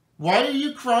 Like, why are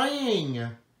you crying?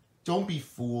 Don't be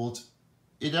fooled.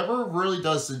 It never really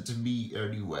does it to me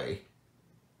anyway.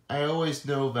 I always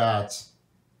know that.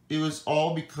 It was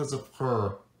all because of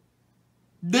her.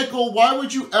 Nickel, why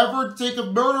would you ever take a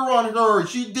murder on her?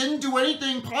 She didn't do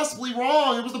anything possibly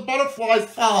wrong. It was the butterfly's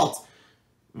fault.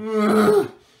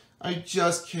 I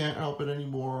just can't help it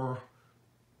anymore.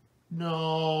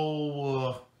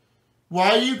 No.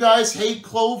 Why do you guys hate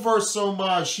Clover so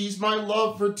much? She's my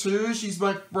lover too. She's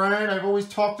my friend. I've always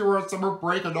talked to her on summer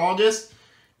break in August.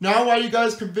 Now why are you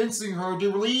guys convincing her to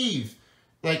leave?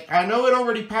 Like, I know it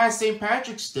already passed St.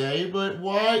 Patrick's Day, but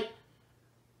why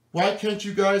can't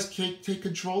you guys take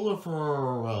control of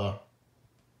her?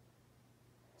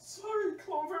 Sorry,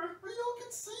 Clover. We all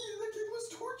can see the kid was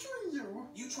torturing you.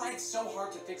 You tried so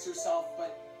hard to fix yourself,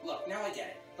 but look, now I get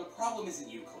it. The problem isn't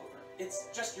you, Clover. It's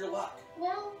just your luck.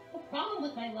 Well, the problem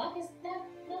with my luck is that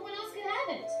no one else could have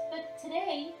it. But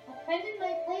today, a friend in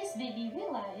my place made me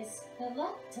realize the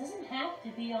luck doesn't have to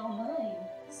be all mine.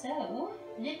 So,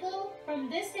 Nickel, from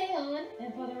this day on,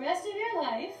 and for the rest of your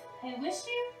life, I wish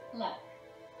you luck.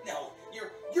 No,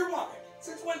 you're mine.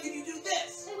 Since when can you do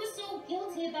this? I was so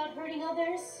guilty about hurting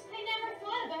others. I never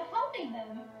thought about helping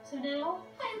them. So now,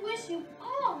 I wish you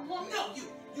all luck. No,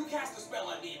 you cast a spell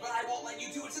on me, but I won't let you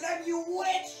do it to them, you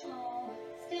witch! Oh,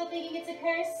 still thinking it's a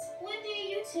curse? One day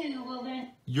you too will learn.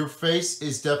 Your face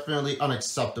is definitely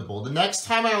unacceptable. The next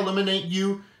time I eliminate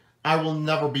you, I will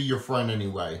never be your friend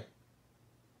anyway.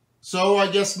 So I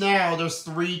guess now there's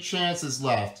 3 chances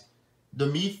left. The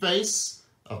me face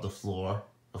of the floor.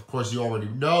 Of course, you already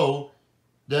know.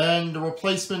 Then the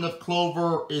replacement of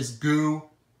Clover is Goo.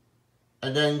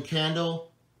 And then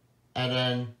Candle. And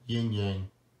then Yin Yang.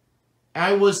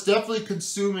 I was definitely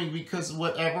consuming because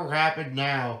whatever happened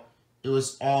now, it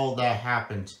was all that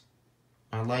happened.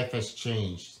 My life has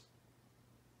changed.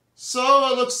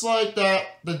 So it looks like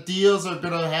that the deals are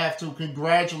going to have to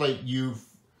congratulate you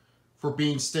for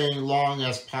being staying long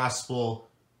as possible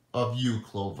of you,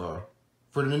 Clover.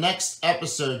 For the next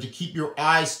episode to keep your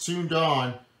eyes tuned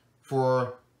on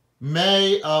for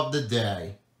May of the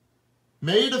Day.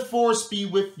 May the Force be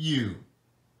with you,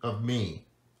 of me,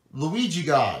 Luigi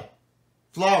Guy,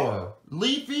 Flower,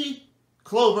 Leafy,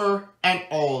 Clover, and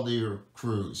all their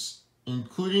crews,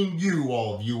 including you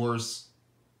all viewers.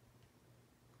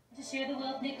 To share the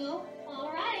wealth, Nickel.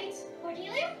 All right,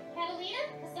 Cordelia, Catalina,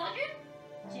 Cassandra,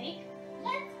 Jake,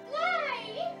 let's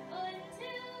fly!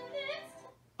 Until next.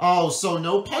 Oh, so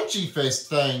no punchy fist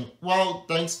thing. Well,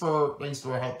 thanks for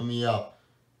helping me up.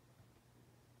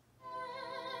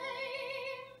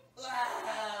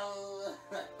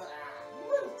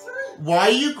 Why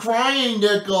are you crying,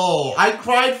 Nickel? I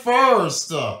cried first.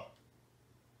 No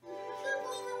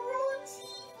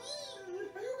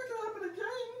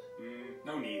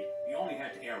need. You only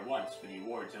had to air once for the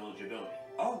award's eligibility.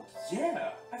 Oh,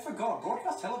 yeah. I forgot.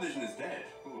 Broadcast television is dead.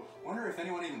 Wonder if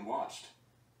anyone even watched.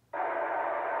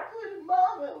 Good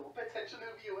morrow, potential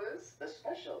new viewers. The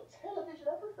special television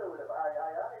episode of I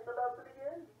is about to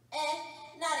begin.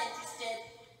 Not interested.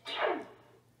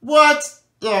 What?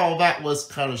 Oh, that was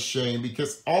kind of shame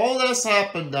because all this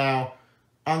happened now.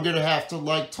 I'm gonna have to,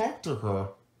 like, talk to her.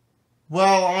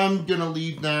 Well, I'm gonna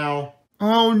leave now.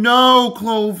 Oh no,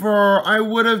 Clover. I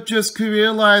would have just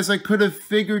realized I could have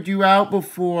figured you out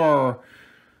before.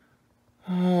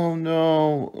 Oh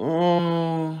no.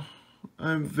 Oh,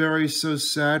 I'm so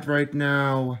sad right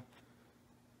now.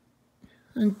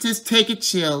 Just take a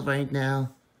chill right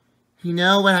now. You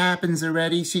know what happens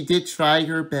already. She did try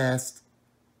her best.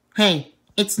 Hey,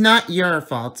 it's not your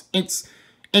fault. It's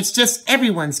just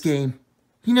everyone's game.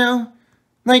 You know?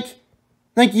 Like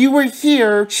you were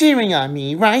here cheering on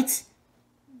me, right?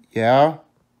 Yeah?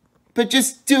 But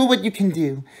just do what you can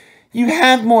do. You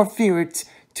have more spirit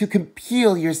to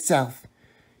compel yourself.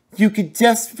 You could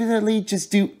definitely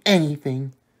just do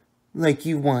anything like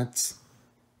you want.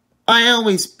 I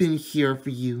always been here for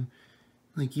you.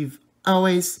 Like you've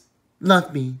always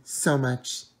loved me so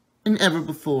much. And ever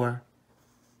before.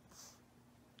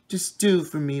 Just do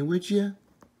for me, would you?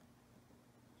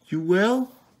 You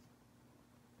will?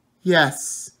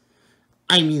 Yes.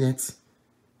 I mean it.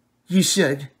 You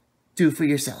should do for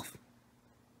yourself.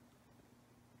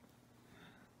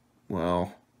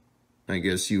 Well, I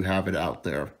guess you have it out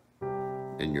there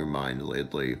in your mind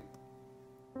lately.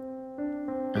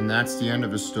 And that's the end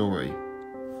of the story.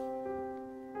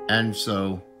 And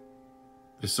so,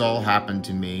 this all happened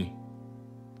to me.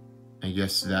 I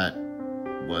guess that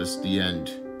was the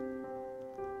end.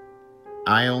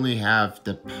 I only have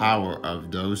the power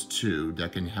of those two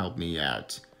that can help me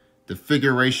out. The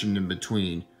figuration in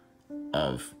between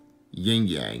of yin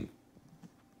yang,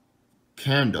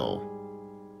 candle,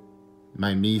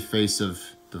 my me face of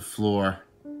the floor,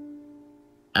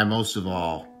 and most of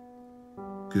all,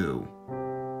 goo.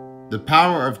 The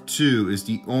power of two is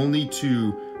the only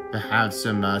two that have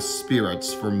some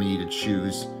spirits for me to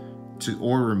choose to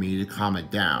order me to calm it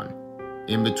down,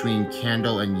 in between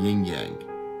candle and yin yang.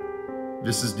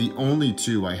 This is the only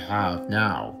two I have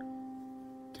now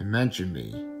to mention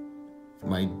me for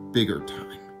my bigger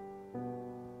time.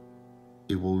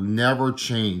 It will never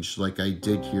change like I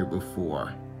did here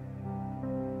before.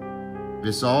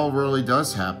 This all really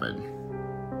does happen.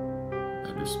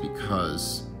 That is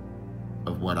because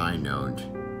of what I known.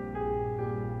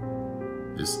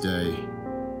 This day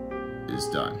is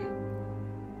done.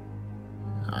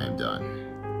 I am done.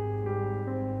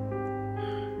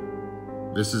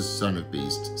 This is Son of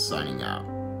Beast signing out.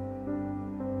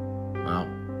 Well,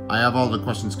 I have all the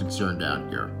questions concerned down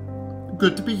here.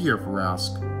 Good to be here for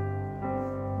Ask.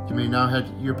 You may now head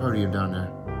to your podium down there.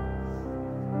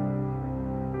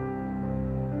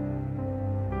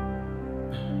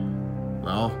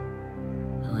 Well,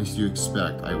 at least you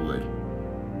expect I would.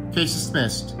 Case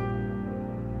dismissed.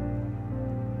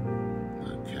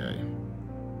 Okay.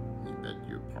 I beg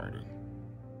your pardon.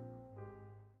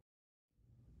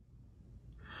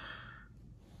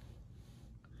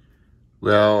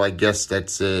 Well, I guess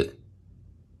that's it.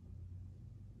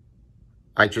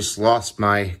 I just lost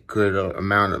my good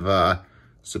amount of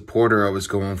supporter I was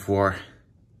going for.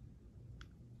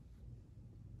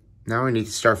 Now I need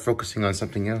to start focusing on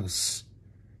something else.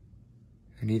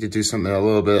 I need to do something a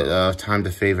little bit time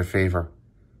to favor.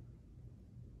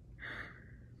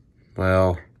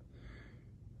 Well,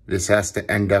 this has to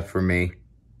end up for me.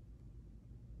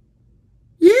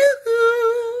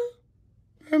 Yoo-hoo!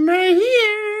 I'm right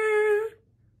here.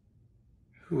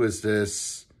 Who is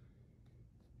this?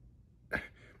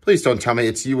 Please don't tell me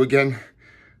it's you again.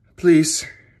 Please.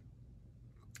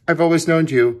 I've always known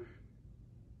you.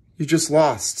 You just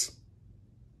lost.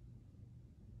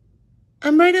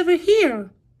 I'm right over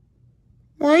here.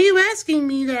 Why are you asking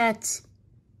me that?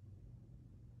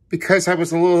 Because I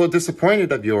was a little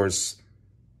disappointed of yours.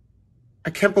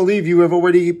 I can't believe you have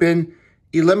already been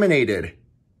eliminated.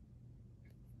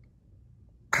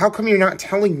 How come you're not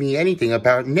telling me anything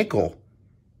about Nickel?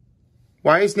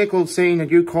 Why is Nickel saying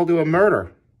that you called it a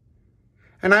murder?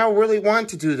 And I don't really want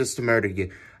to do this to murder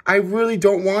you. I really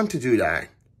don't want to do that.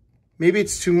 Maybe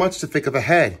it's too much to think of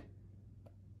ahead.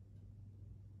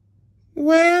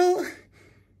 Well,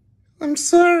 I'm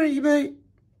sorry, but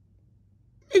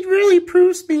it really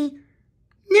proves me.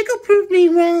 Nickel proved me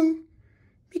wrong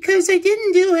because I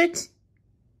didn't do it.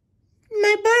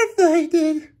 My butterfly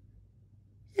did.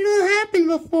 It all happened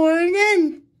before and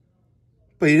then.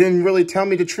 But you didn't really tell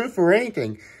me the truth or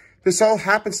anything. This all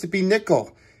happens to be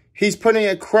Nickel. He's putting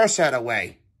a crush out of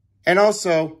way. And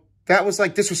also, that was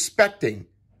like disrespecting.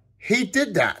 He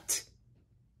did that.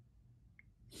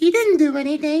 He didn't do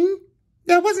anything.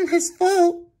 That wasn't his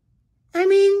fault. I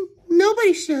mean,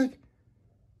 nobody should.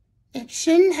 It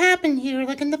shouldn't happen here,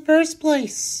 like in the first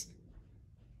place.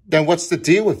 Then what's the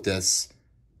deal with this?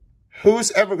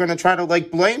 Who's ever going to try to, like,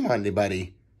 blame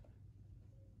anybody?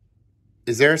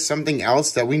 Is there something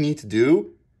else that we need to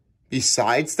do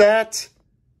besides that?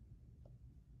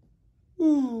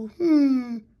 Ooh,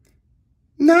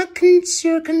 Not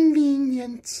sure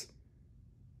convenient.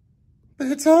 But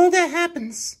it's all that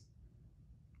happens.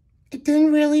 It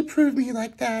didn't really prove me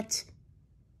like that.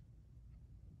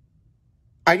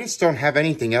 I just don't have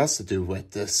anything else to do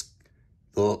with this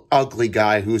little ugly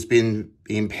guy who's been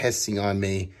pissing on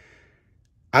me.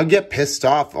 I get pissed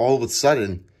off all of a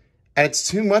sudden, and it's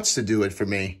too much to do it for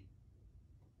me.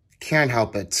 Can't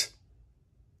help it.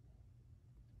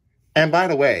 And by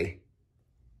the way,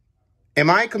 am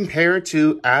I compared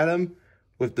to Adam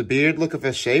with the beard look of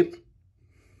his shape?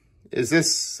 Is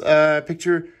this a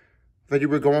picture that you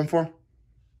were going for?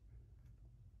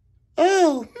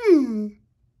 Oh,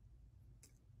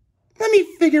 Let me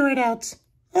figure it out.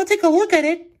 I'll take a look at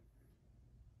it.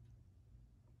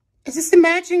 Is this the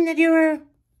matching that you were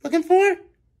looking for?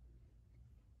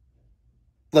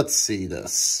 Let's see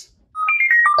this.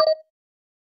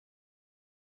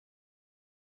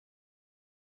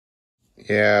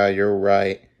 Yeah, you're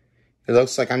right. It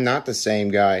looks like I'm not the same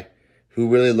guy who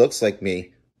really looks like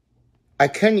me. I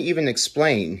couldn't even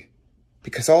explain,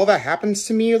 because all that happens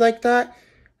to me like that,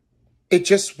 it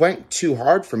just went too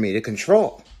hard for me to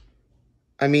control.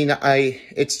 I mean,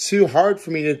 it's too hard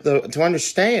for me to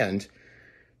understand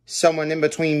someone in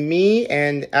between me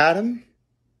and Adam.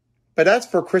 But as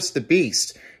for Chris the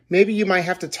Beast, maybe you might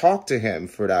have to talk to him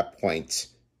for that point.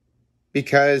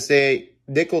 Because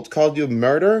Nickel called you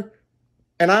murder,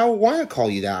 and I don't want to call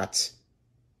you that.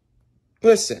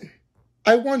 Listen,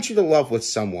 I want you to love with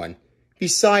someone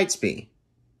besides me.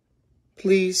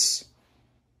 Please.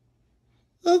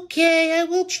 Okay, I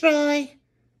will try.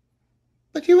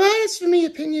 But you asked for my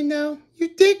opinion, though.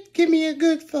 You did give me a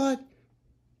good thought.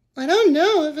 I don't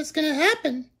know if it's gonna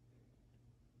happen.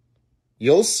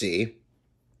 You'll see.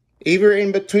 Either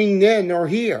in between then or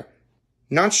here.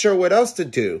 Not sure what else to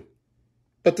do.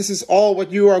 But this is all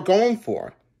what you are going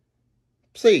for.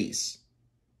 Please,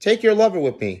 take your lover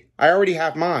with me. I already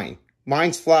have mine.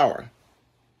 Mine's Flower.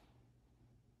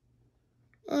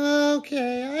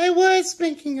 Okay, I was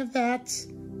thinking of that.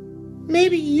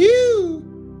 Maybe you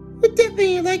would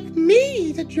definitely like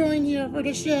me to join here for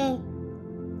the show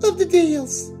of the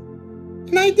deals.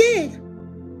 And I did.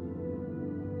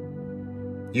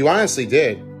 You honestly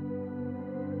did.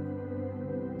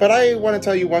 But I want to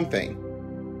tell you one thing.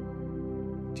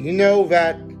 Do you know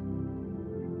that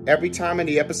every time in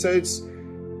the episodes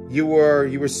you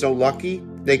were so lucky,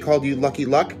 they called you Lucky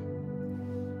Luck?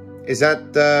 Is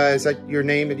that your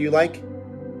name that you like?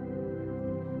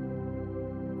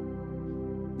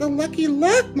 The Lucky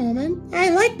Luck moment? I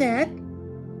like that.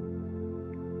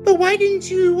 But why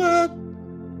didn't you,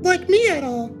 like me at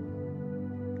all?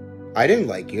 I didn't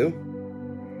like you.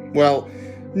 Well,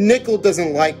 Nickel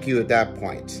doesn't like you at that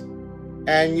point.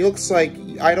 And it looks like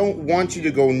I don't want you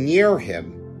to go near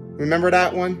him. Remember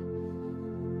that one?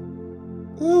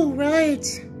 Oh, right.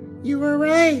 You were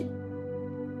right.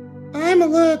 I'm a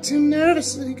little too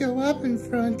nervous to go up in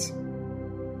front.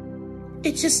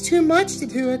 It's just too much to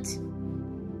do it.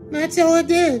 That's all I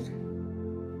did.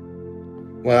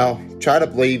 Well, try to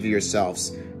believe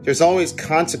yourselves. There's always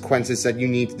consequences that you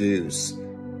need to use.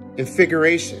 In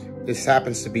figuration, this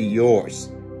happens to be yours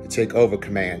to take over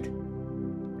command.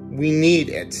 We need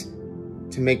it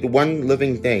to make the one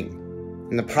living thing.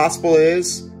 And the possible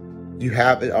is, you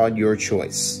have it on your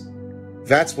choice.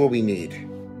 That's what we need.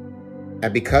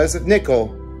 And because of Nickel,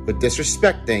 with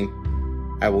disrespecting,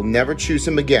 I will never choose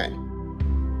him again.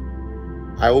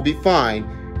 I will be fine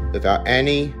without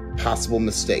any possible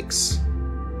mistakes.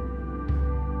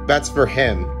 That's for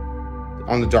him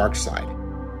on the dark side.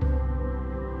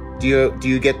 Do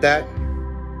you get that?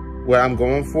 What I'm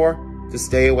going for? To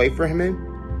stay away from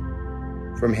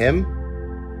him?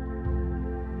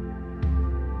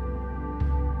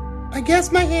 I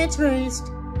guess my hand's raised.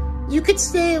 You could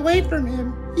stay away from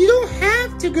him. You don't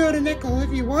have to go to Nickel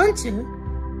if you want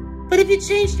to. But if you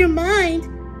changed your mind,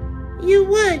 you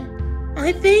would.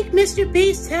 I think Mr.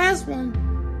 Beast has one.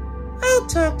 I'll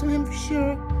talk to him for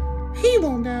sure. He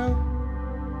won't know.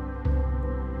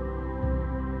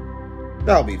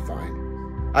 That'll be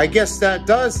fine. I guess that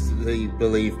does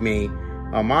believe me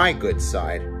on my good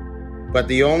side. But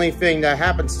the only thing that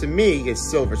happens to me is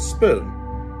Silver Spoon.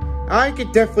 I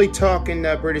could definitely talk in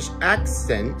a British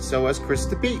accent, so as Chris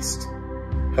the Beast.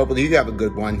 Hopefully you have a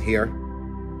good one here.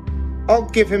 I'll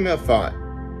give him a thought.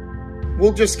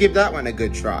 We'll just give that one a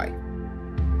good try.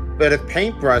 But if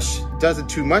Paintbrush does it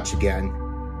too much again,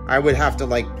 I would have to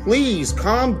please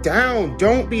calm down,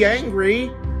 don't be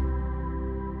angry.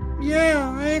 Yeah,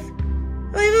 I've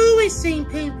always seen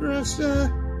Paintbrush,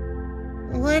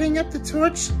 lighting up the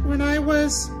torch when I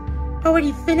was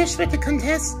already finished with the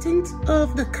contestant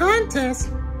of the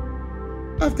contest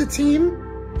of the team.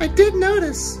 I did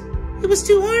notice it was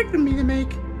too hard for me to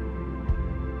make.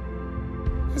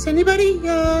 Has anybody,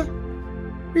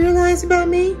 realized about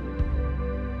me?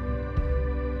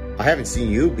 I haven't seen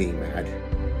you being mad.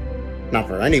 Not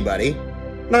for anybody.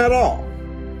 Not at all.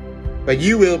 But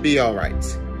you will be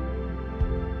alright.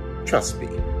 Trust me,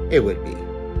 it would be.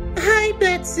 I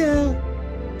bet so.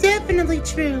 Definitely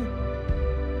true.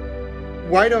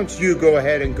 Why don't you go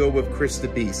ahead and go with Chris the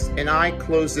Beast, and I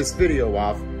close this video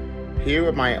off here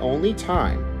with my only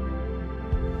time.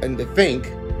 And to think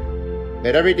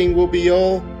that everything will be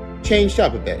all changed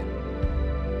up a bit.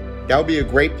 That would be a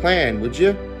great plan, would you?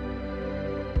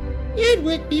 It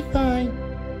would be fine.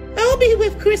 I'll be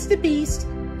with Chris the Beast.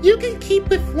 You can keep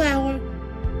with Flower.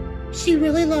 She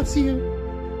really loves you.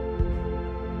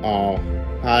 Oh,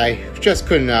 I just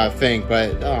couldn't think,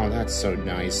 but oh, that's so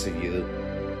nice of you.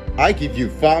 I give you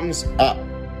thumbs up.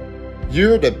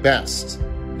 You're the best.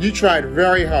 You tried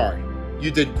very hard.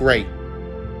 You did great.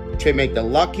 To make the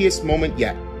luckiest moment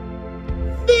yet.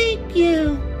 Thank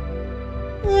you.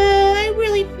 Well, I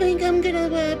really think I'm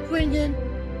gonna bring in.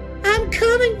 I'm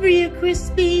coming for you, Chris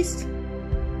Beast.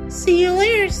 See you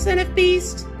later, son of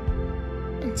Beast.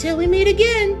 Until we meet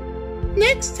again,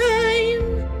 next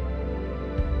time.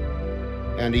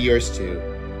 And to yours too.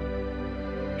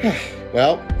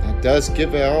 Well, that does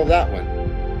give it all that one.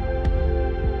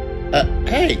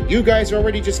 Hey, you guys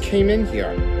already just came in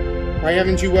here. Why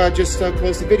haven't you just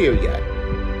closed the video yet?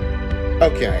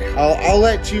 Okay, I'll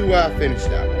let you finish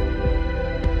that one.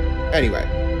 Anyway,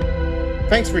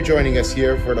 thanks for joining us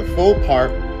here for the full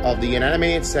part of the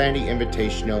Inanimate Insanity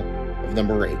Invitational of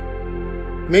number 8.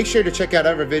 Make sure to check out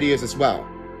other videos as well.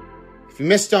 If you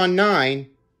missed on 9,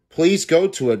 please go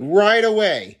to it right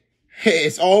away.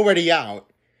 It's already out.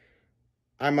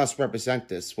 I must represent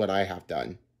this, what I have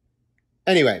done.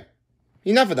 Anyway,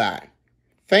 enough of that.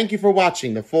 Thank you for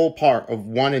watching the full part of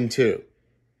 1 and 2.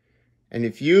 And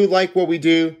if you like what we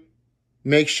do,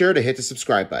 make sure to hit the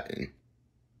subscribe button.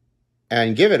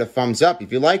 And give it a thumbs up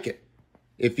if you like it.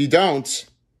 If you don't,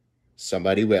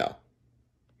 somebody will.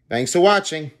 Thanks for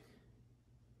watching.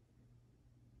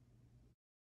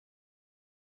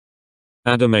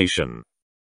 Animation.